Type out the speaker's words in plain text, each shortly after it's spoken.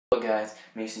guys,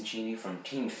 Mason Cheney from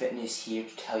Team Fitness here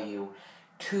to tell you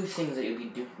 2 things that you'll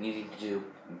be needing to do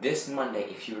this Monday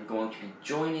if you are going to be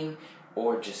joining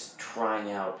or just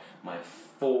trying out my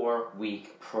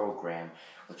 4-week program,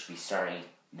 which will be starting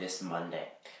this Monday.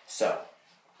 So,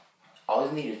 all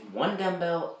you need is 1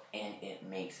 dumbbell, and it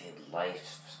makes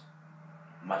life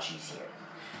much easier.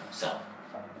 So,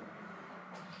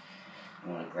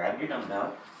 you want to grab your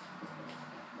dumbbell.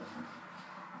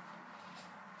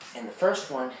 And the first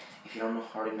one, if you don't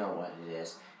already know what it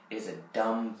is a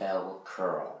dumbbell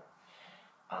curl.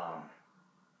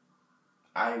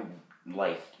 I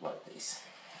like these.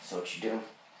 So what you do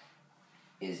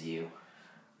is you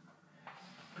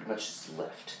pretty much just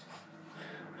lift.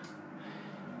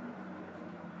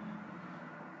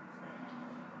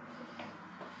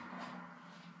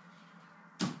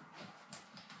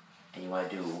 And you want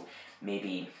to do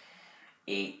maybe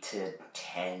 8 to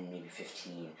 10, maybe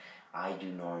 15. I do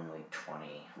normally 20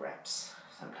 reps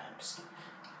sometimes.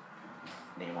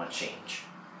 Then you want to change.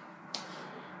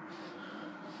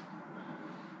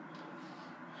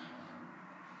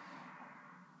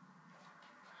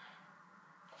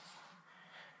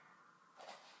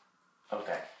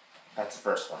 Okay, that's the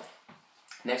first one.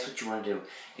 Next, what you want to do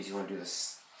is you want to do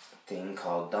this thing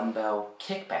called dumbbell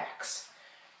kickbacks.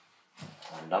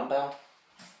 1 dumbbell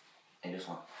and just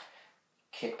 1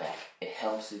 kickback. It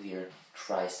helps with your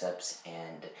triceps,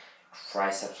 and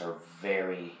triceps are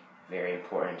very, very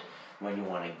important when you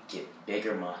want to get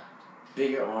bigger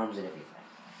arms and everything.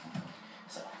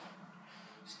 So,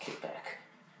 just kick back.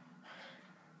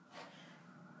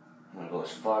 You want to go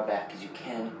as far back as you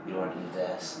can. You don't want to do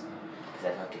this, because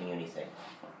that's not getting you anything.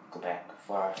 Go back as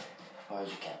far as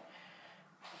you can.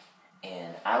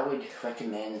 And I would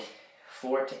recommend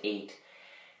 4 to 8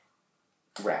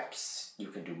 reps. You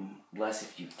can do less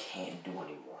if you can't do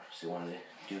any more. So you want to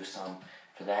do some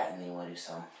for that, and then you want to do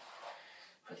some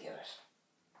for the others.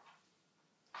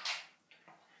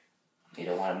 You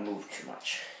don't want to move too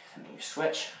much. And then you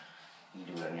switch. You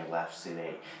do it on your left, so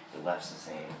your left's the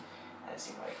same as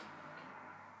your right.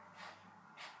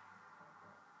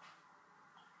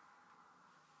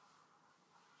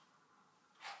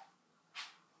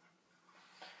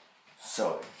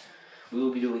 So, we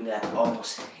will be doing that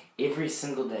almost every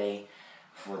single day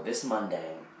for this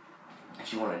Monday.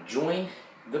 If you want to join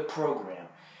the program,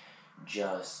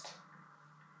 just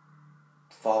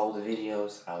follow the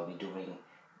videos. I'll be doing,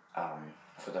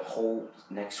 for the whole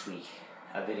next week,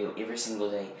 a video every single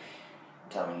day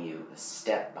telling you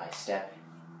step by step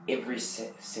every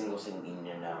single thing you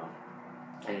need to know.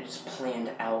 And it's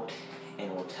planned out,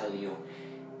 and will tell you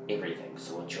everything.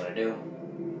 So what you want to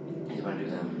do, you want to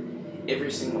do them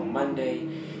every single Monday.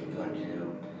 You want to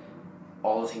do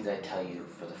all the things I tell you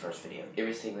for the first video.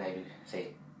 Everything that I do, say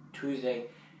Tuesday,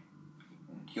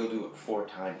 you'll do it 4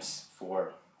 times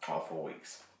for all 4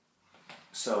 weeks.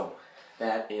 So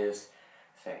that is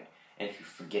the thing. And if you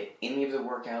forget any of the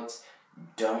workouts,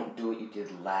 don't do what you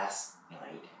did last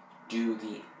night.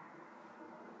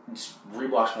 Just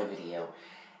rewatch my video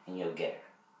and you'll get it.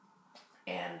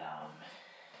 And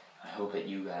I hope that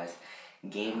you guys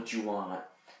gain what you want.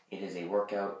 It is a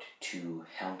workout to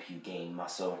help you gain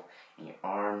muscle in your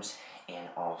arms, and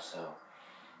also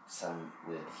some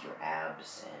with your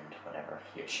abs and whatever,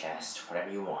 your chest,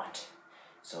 whatever you want.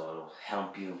 So it'll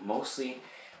help you mostly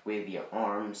with your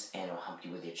arms, and it'll help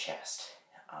you with your chest.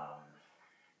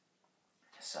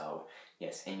 So,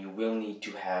 yes, and you will need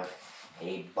to have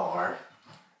a bar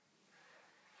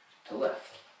to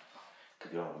lift.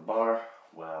 If you don't have a bar,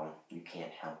 well, you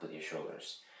can't help with your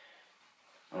shoulders.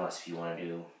 Unless if you want to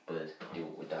do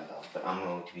it with dumbbells. But I'm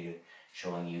going to be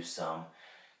showing you some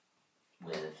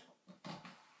with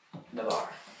the bar.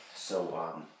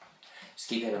 So just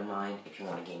keep that in mind. If you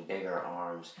want to gain bigger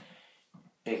arms,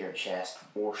 bigger chest,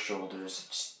 or shoulders,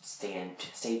 just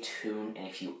stay tuned. And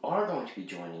if you are going to be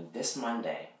joining this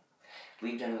Monday,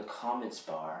 leave down in the comments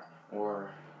bar, or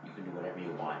you can do whatever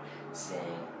you want,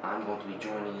 saying I'm going to be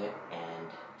joining it, and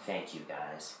thank you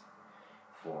guys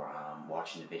for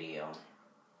watching the video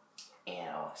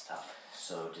and all that stuff.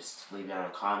 So just leave down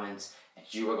in the comments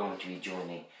that you are going to be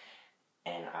joining,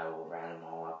 and I will round them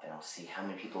all up, and I'll see how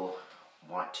many people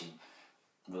want to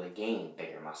really gain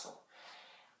bigger muscle.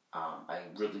 I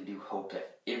really do hope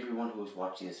that everyone who is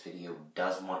watching this video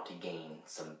does want to gain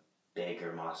some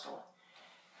bigger muscle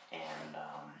and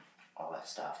all that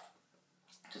stuff.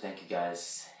 So thank you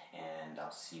guys, and I'll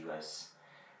see you guys,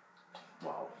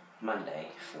 well, Monday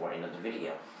for another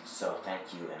video. So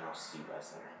thank you, and I'll see you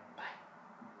guys there.